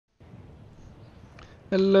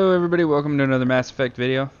Hello everybody, welcome to another Mass Effect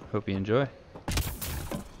video. Hope you enjoy.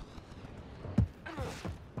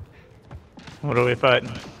 What are we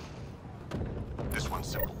fighting? This one's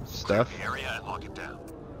simple. Stuff. Clear the area and lock it down.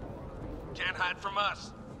 Can't hide from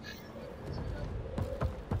us.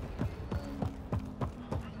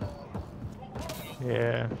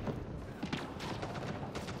 Yeah.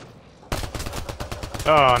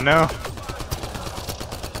 Oh no.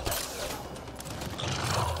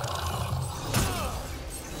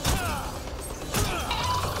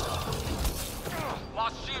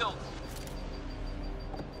 Lost shields.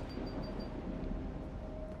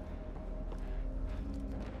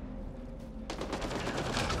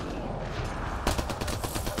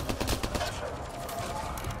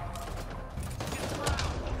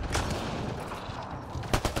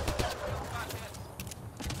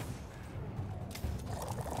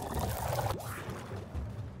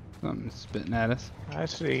 Something's spitting at us. I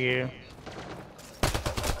see you.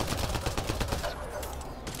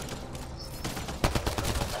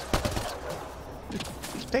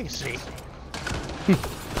 Just take a seat. Hit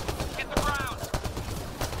the ground.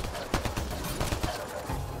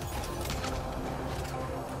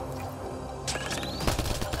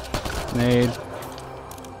 Nade.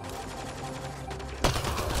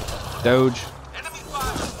 Doge. Enemy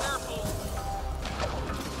fire. Careful.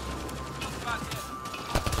 Got hit.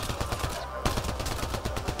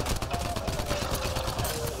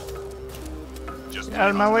 Just Get out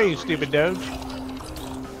of my way, you stupid Doge.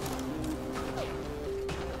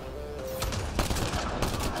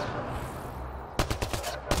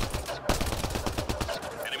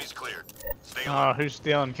 Enemies cleared. Stay Oh, on. who's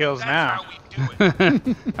stealing kills That's now? how we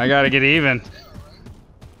do it. I gotta get even.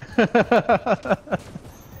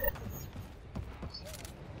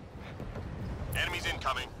 Enemies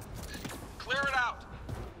incoming. Clear it out.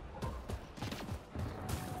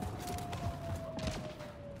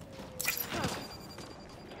 Hit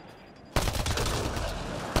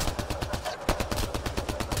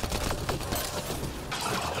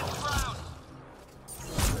the ground.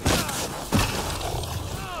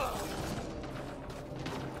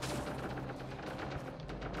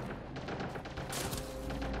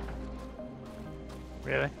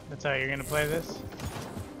 Really? That's how you're gonna play this?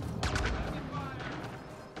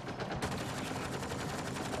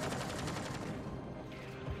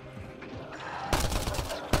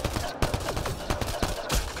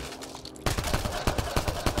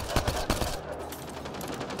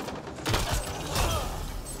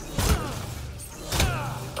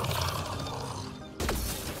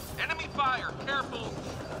 Enemy fire. Careful.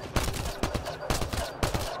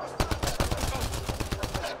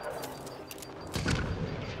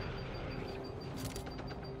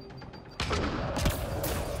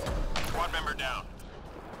 Squad member down.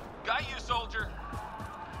 Got you, soldier.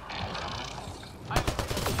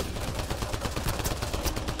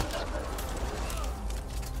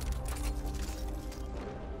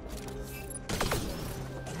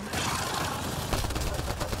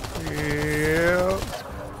 Yeah.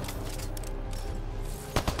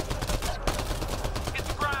 Hit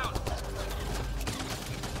the ground.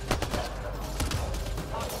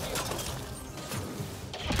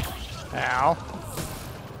 Ow.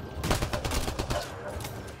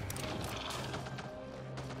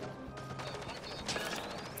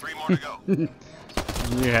 Three more to go.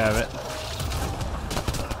 You have it.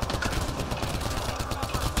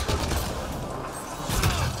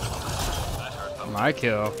 That hurt them. My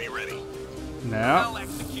kill. Be ready. Now Well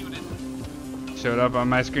executed. showed up on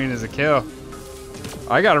my screen as a kill.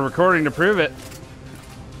 I got a recording to prove it.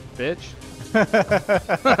 Bitch.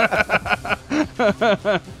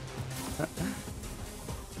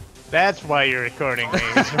 That's why you're recording these.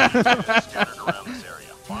 Scattered around this area.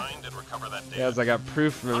 Find and recover that data. Yes, I got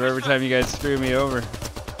proof of every time you guys screw me over.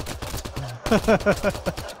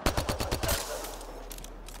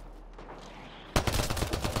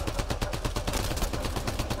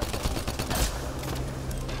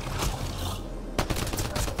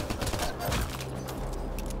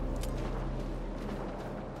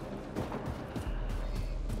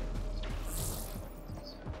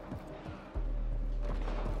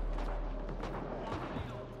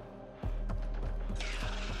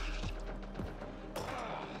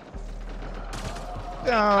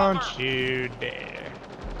 Don't you dare.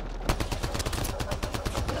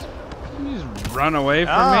 You just run away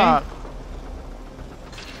from Ah,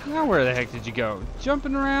 me? Now where the heck did you go?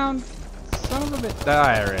 Jumping around? Son of a bitch.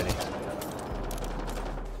 Die already.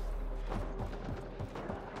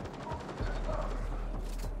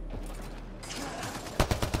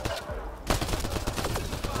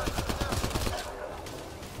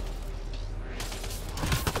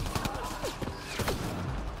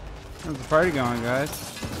 How's the party going, guys?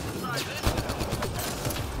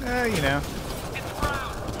 You know.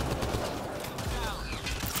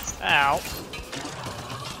 Ow.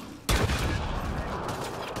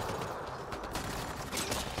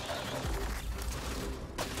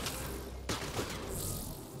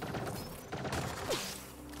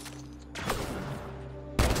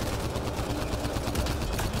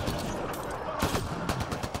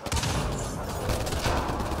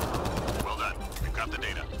 Well done. You've got the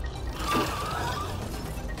data.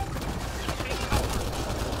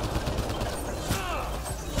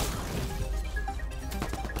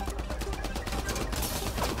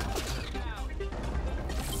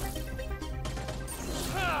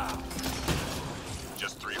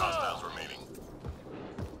 Just 3 hostiles remaining.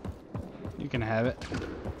 You can have it.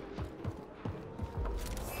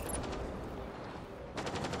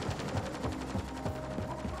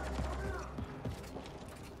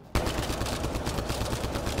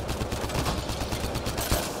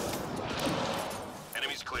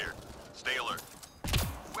 Enemies cleared. Stay alert.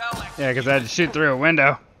 Yeah, because I had to shoot through a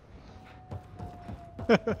window.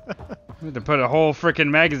 I had to put a whole freaking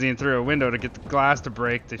magazine through a window to get the glass to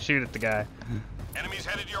break to shoot at the guy. Enemies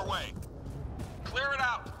headed your way. Clear it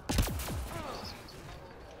out.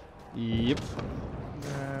 Yep.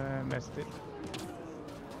 Missed it.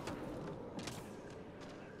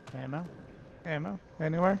 Ammo? Ammo?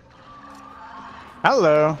 Anywhere?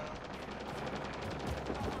 Hello.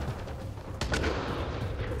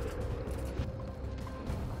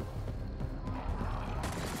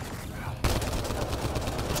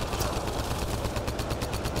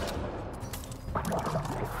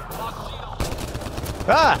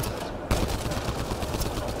 Ah!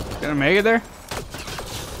 Gonna make it there?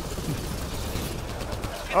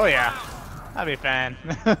 Oh yeah. I'll be fine.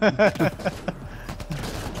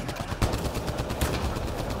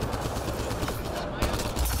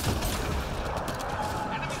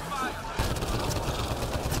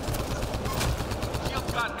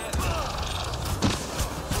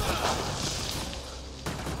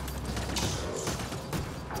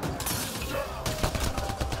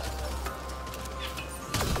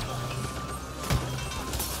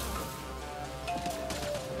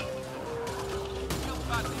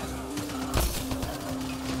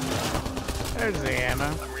 There's the ammo.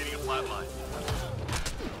 I'm reading a flat line.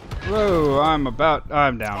 Whoa, I'm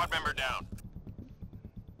down. Squad member down.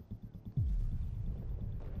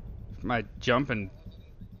 My jump and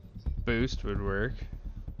boost would work.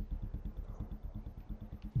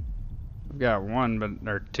 I've got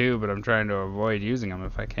or two, but I'm trying to avoid using them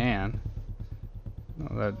if I can.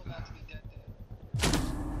 Oh, that...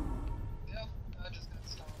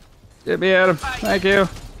 Get me at him. Thank you.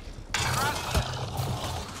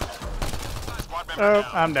 Squad member Oh,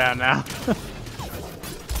 down. I'm down now.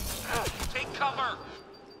 Take cover.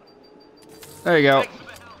 There you go.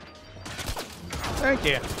 Thank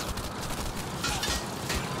you.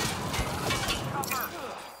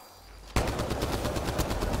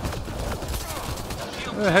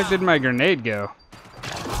 Where the heck did my grenade go?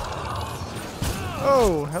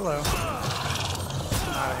 Oh, hello.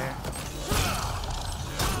 Out of here.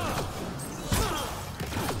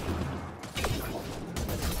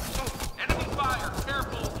 Enemy fire.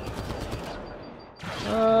 Careful.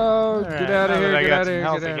 Oh, Alright, get out of now here, that I get got out of some here,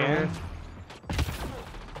 health get out of here. again.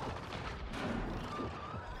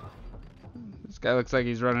 This guy looks like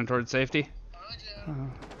he's running towards safety.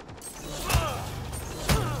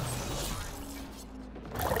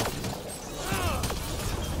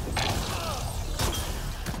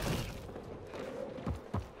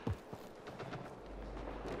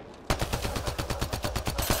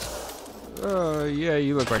 Oh, yeah,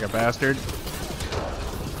 you look like a bastard.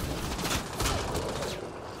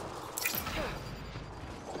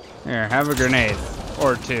 Here, have a grenade.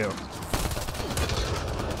 Or two.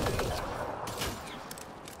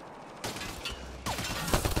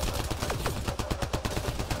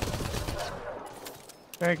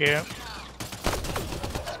 Thank you.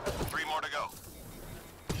 3 more to go.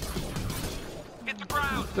 Hit the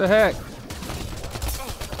ground. What the heck?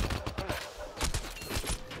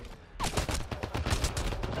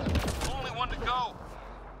 Only one to go.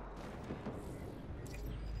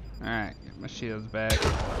 Alright, get my shields back.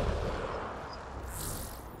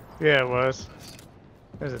 Yeah, it was.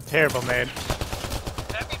 It was a terrible nade.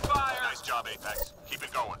 Heavy fire. Nice job, Apex. Keep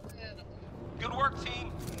it going. Good work,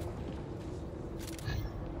 team.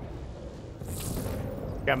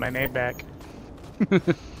 Got my nade back.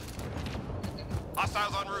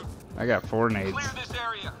 Hostiles en route. I got 4 nades. Clear this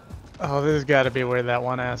area. Oh, this has got to be where that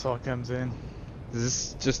one asshole comes in. Is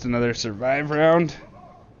this just another survive round?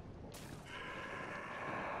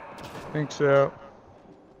 Think so.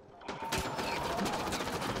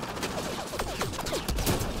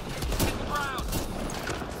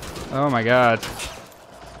 Oh my god.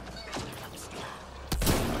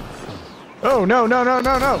 Oh, no, no, no,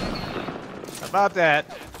 no, no. How about that?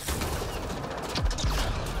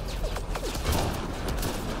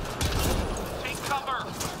 Take cover.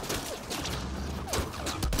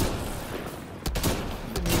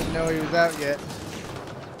 Didn't even know he was out yet.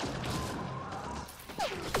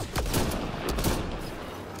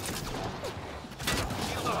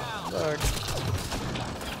 Look.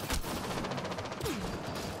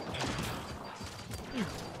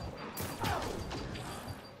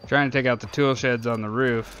 Trying to take out the tool sheds on the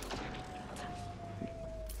roof.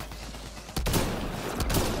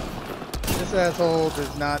 This asshole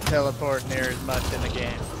does not teleport near as much in the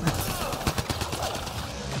game.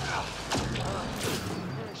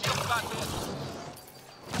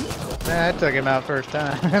 Nah, I took him out first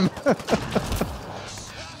time.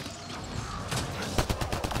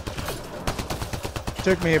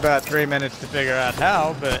 Took me about 3 minutes to figure out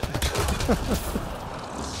how, but...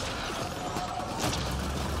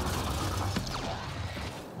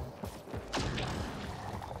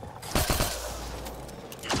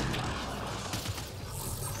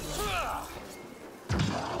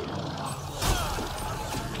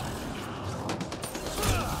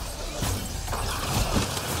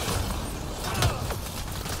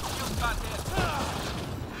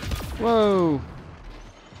 Whoa!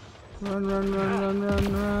 Run, run, run, run,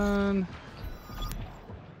 run, run.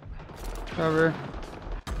 Cover.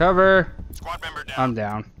 Cover! Squad member down. I'm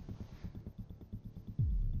down.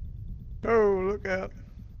 Oh, look out.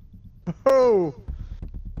 Oh!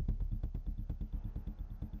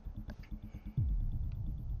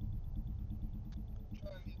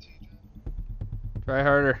 Try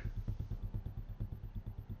harder.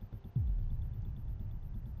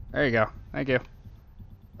 There you go. Thank you.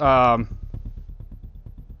 Alright,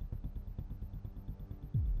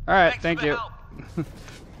 thank you. Yeah,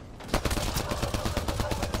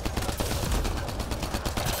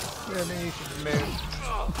 man, you should move.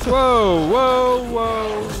 Whoa, whoa,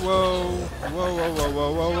 whoa, whoa, whoa, whoa, whoa,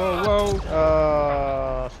 whoa, whoa, whoa, whoa.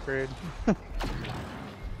 Oh, screwed.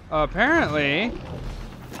 Apparently,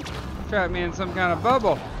 trapped me in some kind of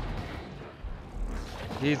bubble.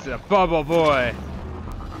 He's a bubble boy.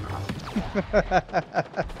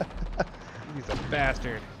 He's a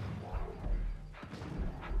bastard.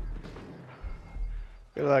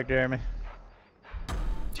 Good luck, Jeremy.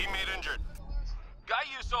 Teammate injured. Got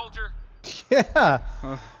you, soldier. Yeah.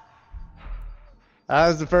 Oh. I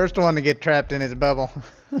was the first one to get trapped in his bubble.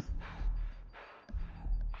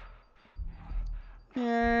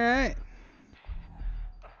 Alright.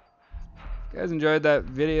 If you guys enjoyed that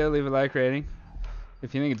video, leave a like rating.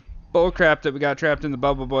 If you think it's bullcrap that we got trapped in the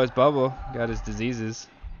Bubble Boy's bubble, got his diseases,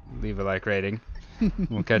 leave a like rating.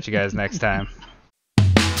 We'll catch you guys next time.